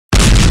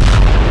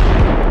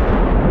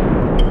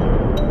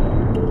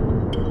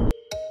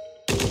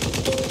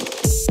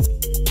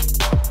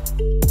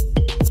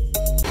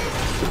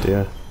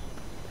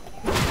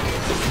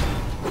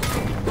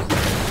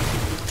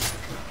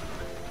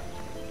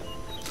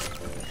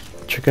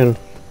chicken.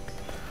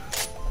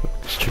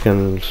 This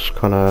chicken's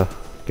kinda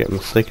get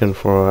mistaken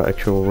for an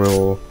actual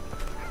real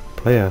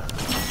player.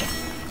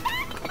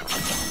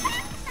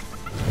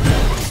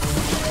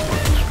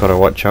 Just gotta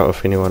watch out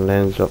if anyone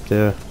lands up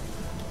there.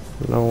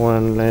 No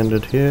one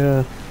landed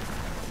here.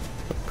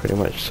 Pretty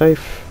much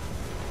safe.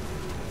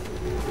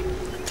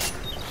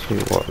 See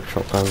what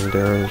shotgun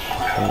there is.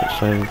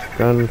 Same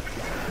gun.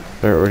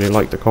 Don't really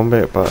like the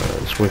combat, but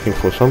it's working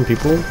for some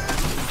people.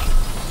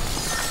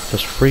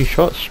 Just 3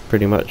 shots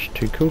pretty much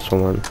to kill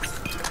someone.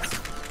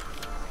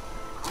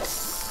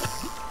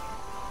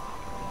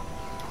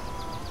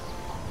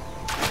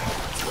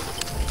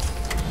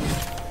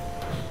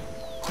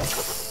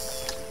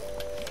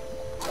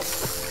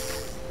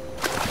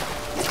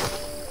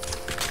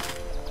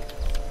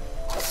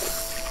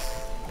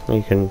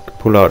 You can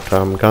pull out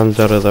guns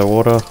out of the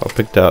water. I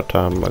picked out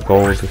a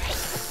gold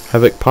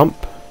Havoc pump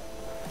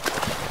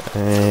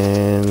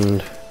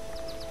and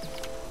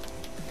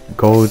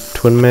gold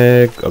twin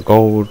mag, a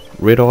gold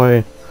red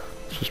eye.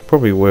 This is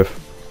probably worth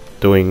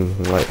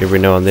doing like every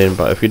now and then,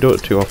 but if you do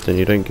it too often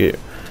you don't get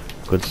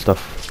good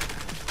stuff.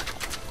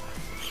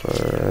 So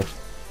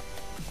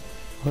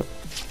what?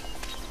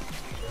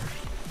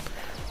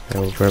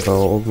 And we'll grab our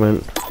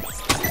augment.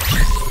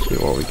 See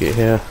what we get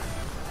here.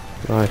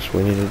 Nice,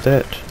 we needed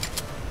that.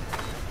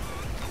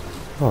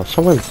 Oh,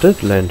 someone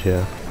did land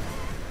here.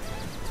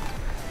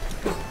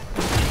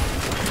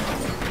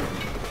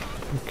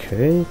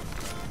 Okay,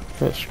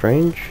 that's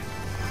strange.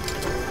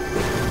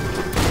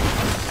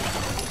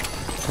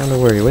 I don't know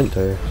where he went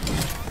though.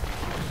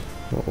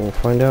 But we'll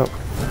find out.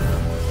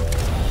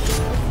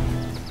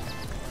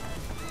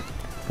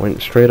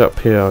 Went straight up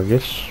here, I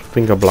guess.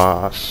 Finger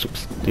blast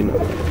 69.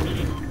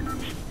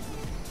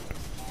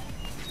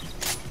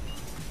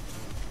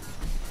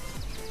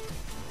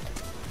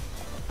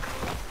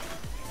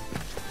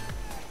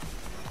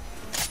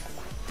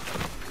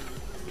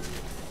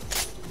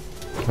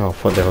 Oh, I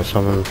thought there was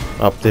someone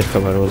up there,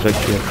 but it was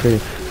actually a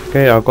tree.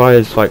 Okay, our guy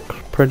is like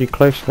pretty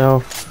close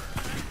now.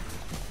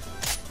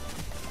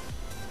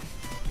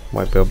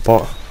 Might be a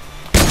bot.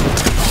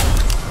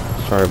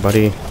 Sorry,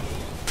 buddy.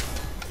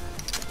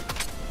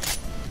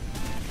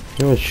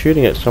 He was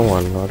shooting at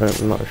someone.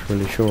 I'm not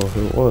really sure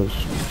who it was.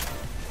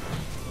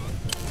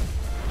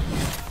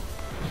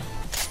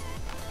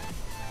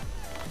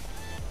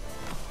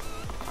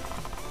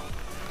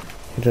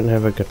 He didn't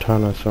have a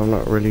katana, so I'm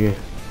not really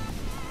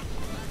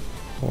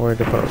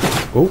worried about.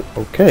 Oh,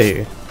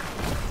 okay.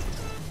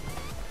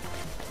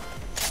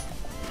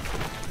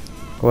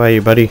 Where are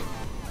you, buddy?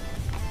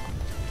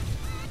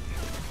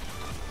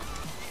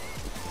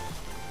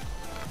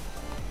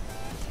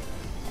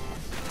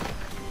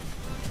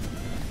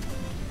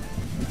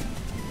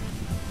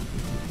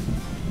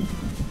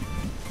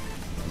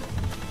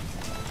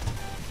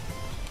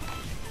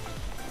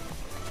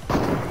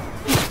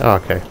 Oh,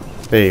 okay,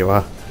 there you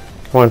are.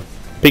 Come on,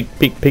 peek,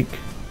 peek, peek.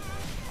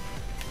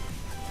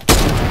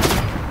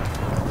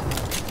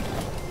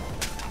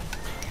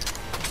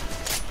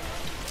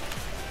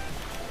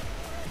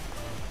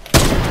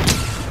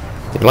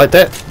 You like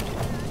that?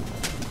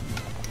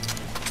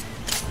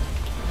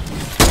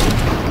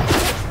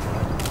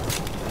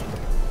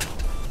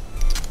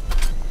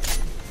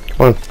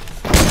 Come on.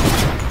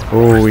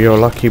 Oh, you're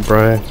lucky,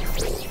 bro.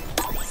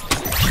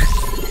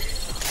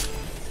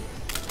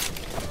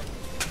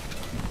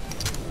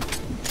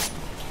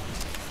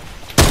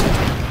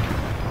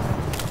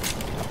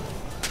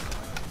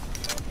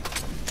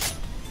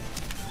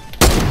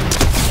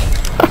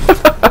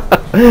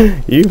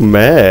 You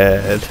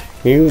mad?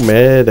 You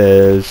mad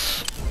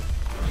as...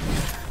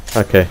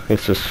 Okay,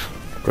 let's just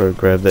go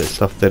grab that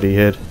stuff that he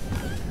had.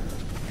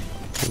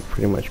 We'll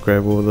pretty much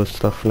grab all this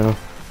stuff now.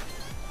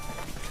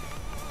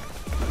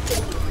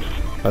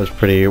 That was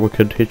pretty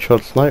wicked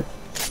headshot snipe.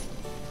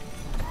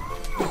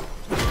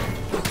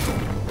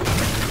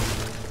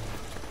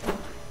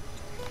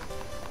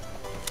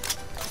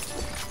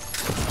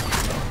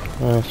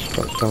 Nice,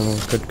 got some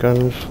good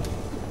guns.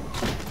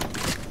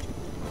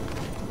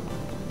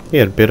 He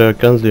had better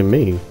guns than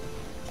me.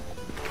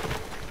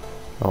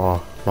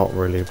 Oh, not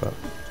really, but...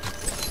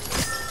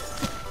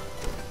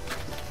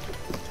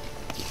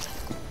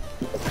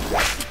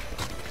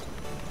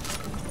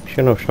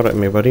 Shouldn't have shot at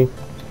me, buddy.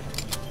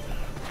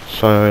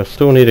 So, I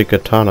still need a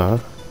katana.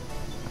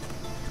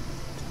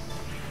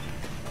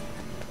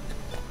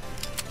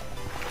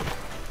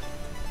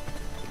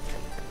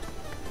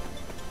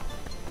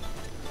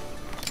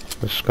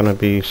 This is gonna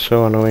be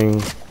so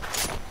annoying.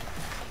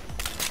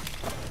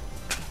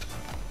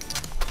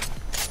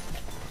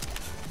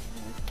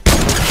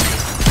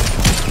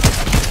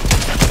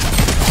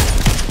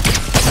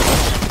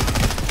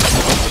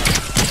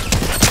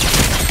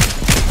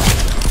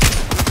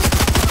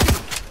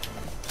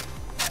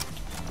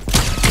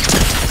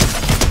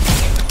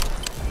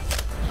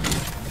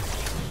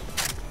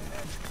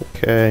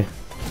 Okay,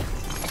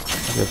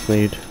 just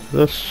need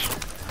this.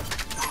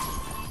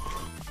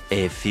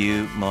 A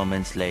few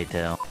moments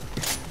later.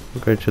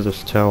 We'll go to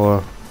this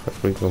tower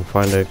if we can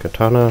find a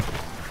katana.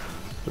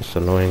 It's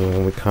annoying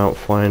when we can't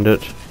find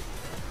it.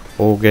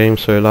 all game.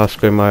 So last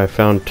game I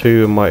found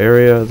 2 in my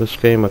area. This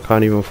game I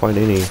can't even find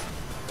any.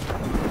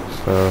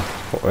 So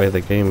what way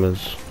the game is.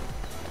 So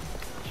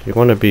you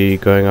want to be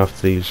going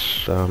after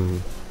these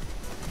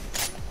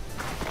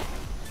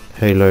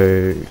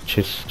Halo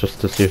chests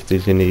just to see if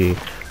there's any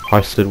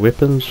heisted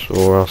weapons,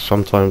 or else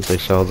sometimes they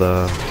sell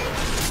the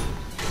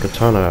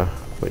Katana,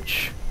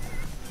 which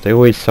they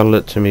always sell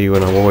it to me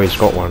when I've always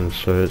got one,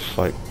 so it's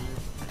like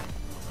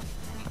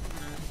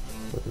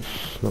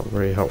it's not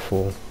very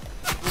helpful.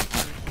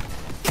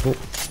 Oh.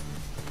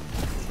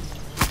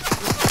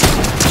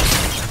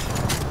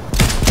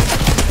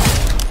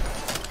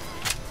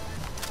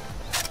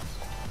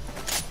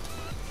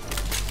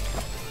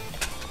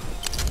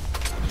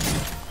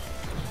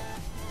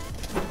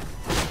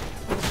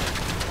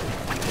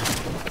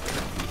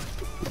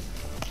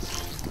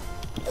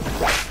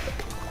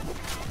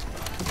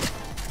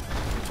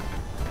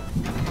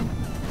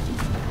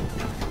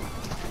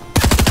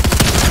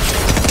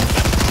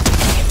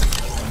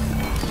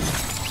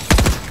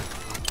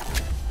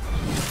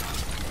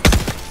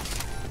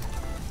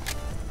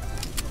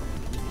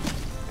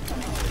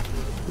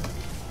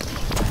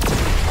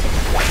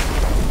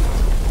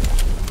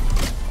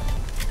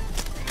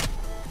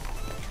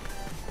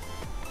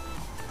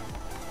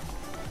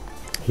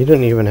 He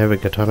didn't even have a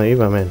katana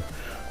either, man.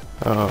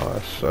 Oh,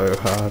 it's so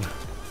hard.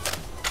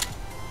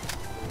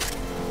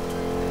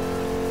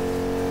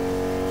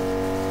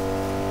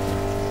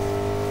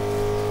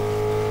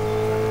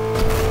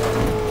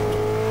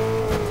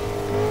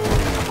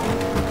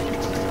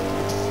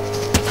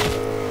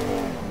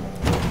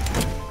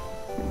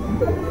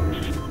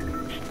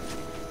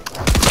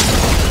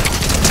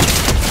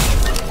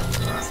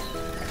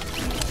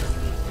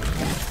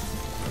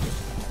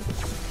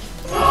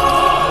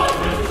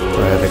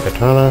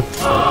 Katana,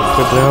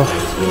 good now.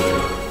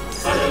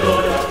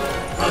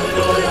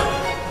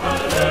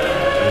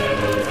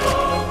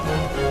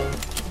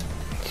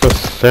 It's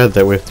just sad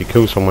that we have to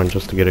kill someone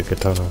just to get a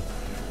katana.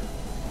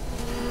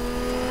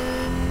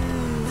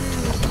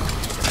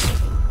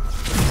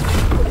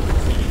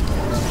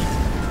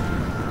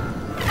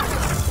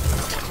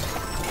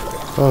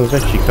 Oh, he's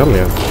actually come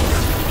here.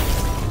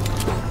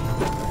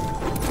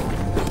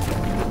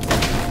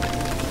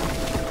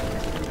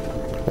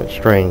 That's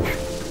strange.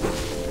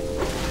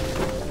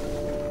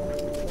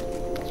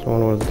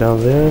 Someone was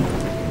down there.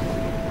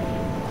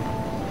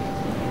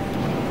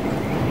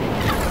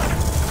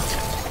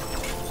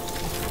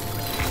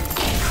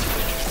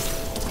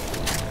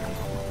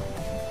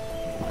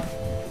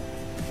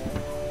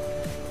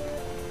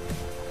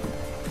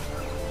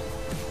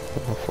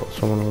 I thought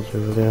someone was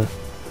over there.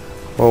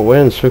 Well,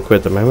 we're in Suku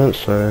at the moment,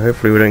 so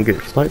hopefully we don't get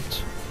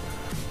sniped.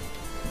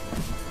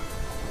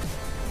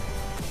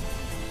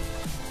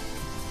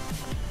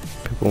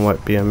 People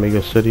might be in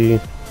Mega City.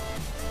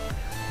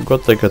 We've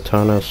got the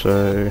katana,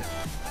 so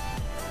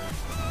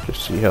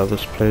just see how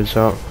this plays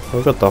out.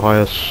 We've got the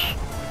highest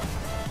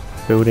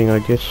building, I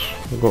guess.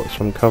 We've got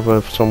some cover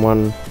if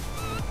someone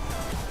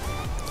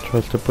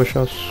tries to push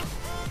us.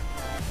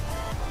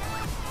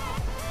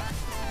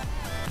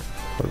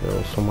 But there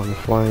was someone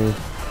flying.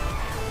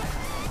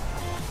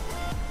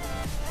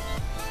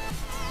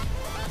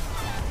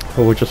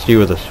 Oh, we'll just see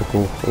with this.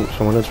 Cool. Oh,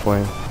 someone is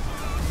flying.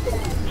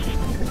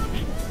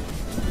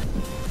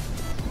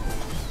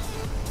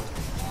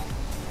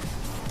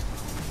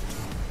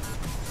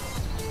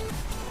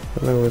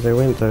 I don't know where they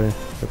went though.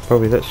 They're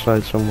probably that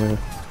side somewhere.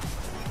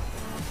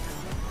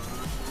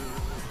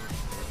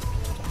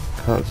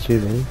 Can't see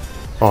them.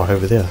 Oh,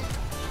 over there.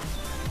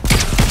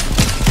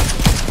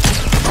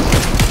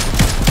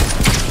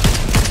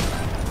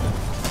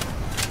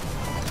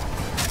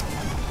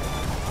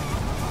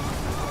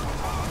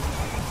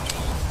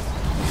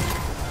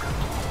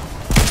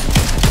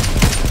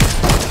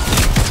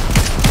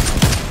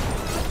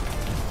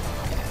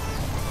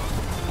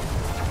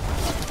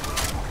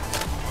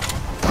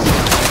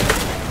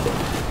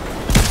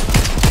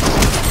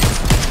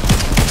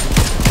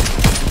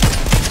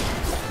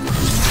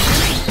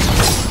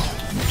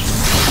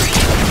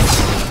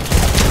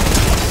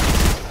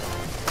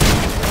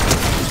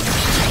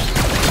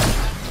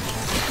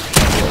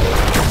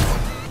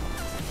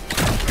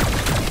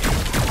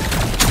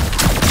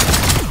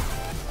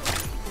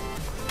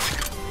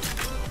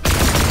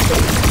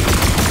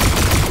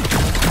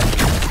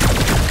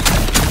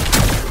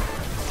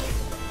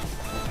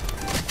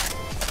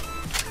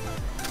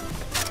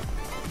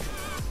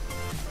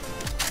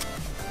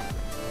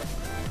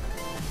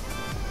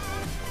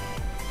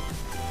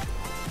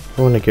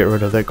 I want to get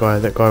rid of that guy.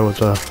 That guy was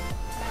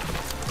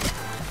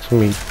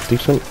semi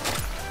decent.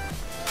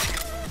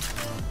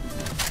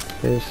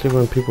 There's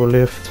 7 people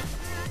left.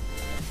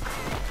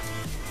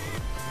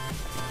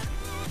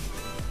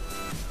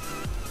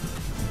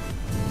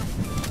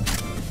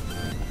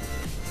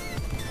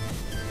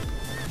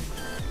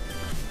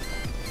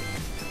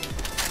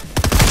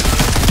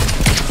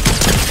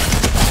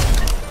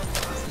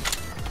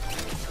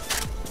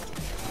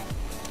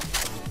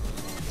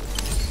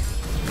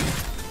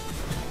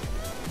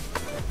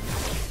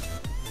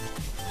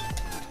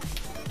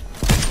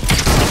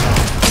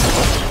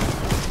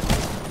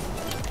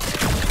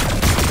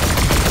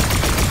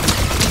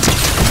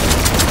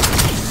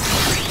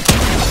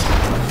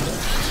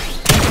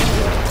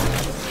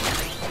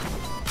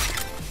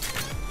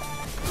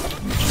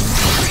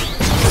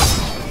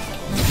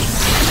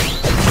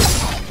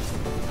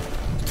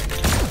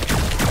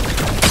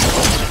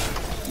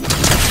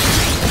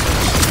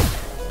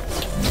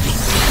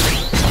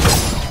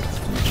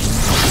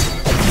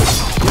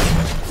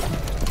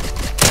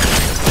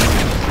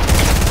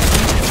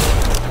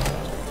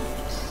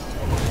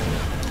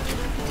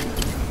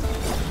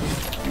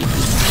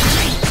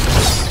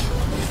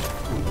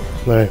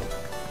 No.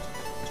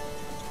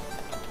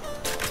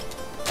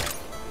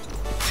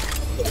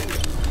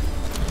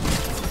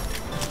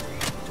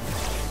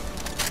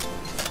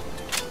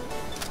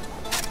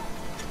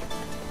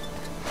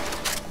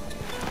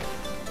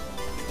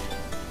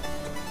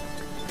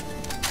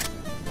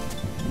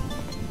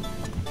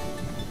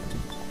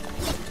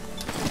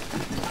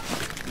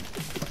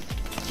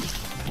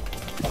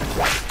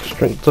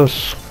 Drink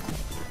this.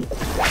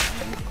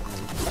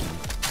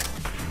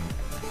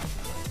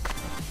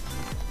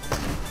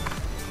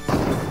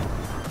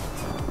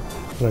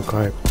 I'm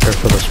gonna go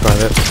for this guy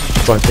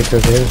that's swiping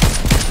over here.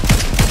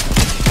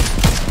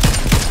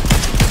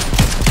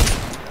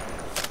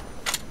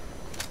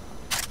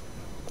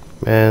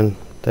 Man,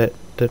 that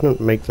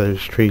didn't make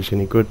those trees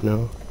any good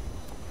now.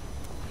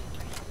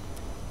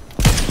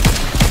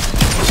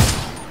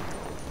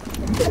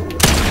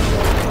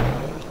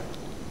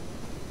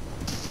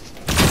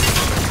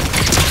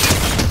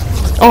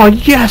 Oh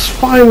yes,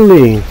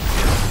 finally!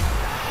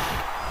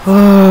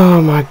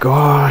 Oh my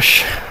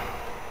gosh.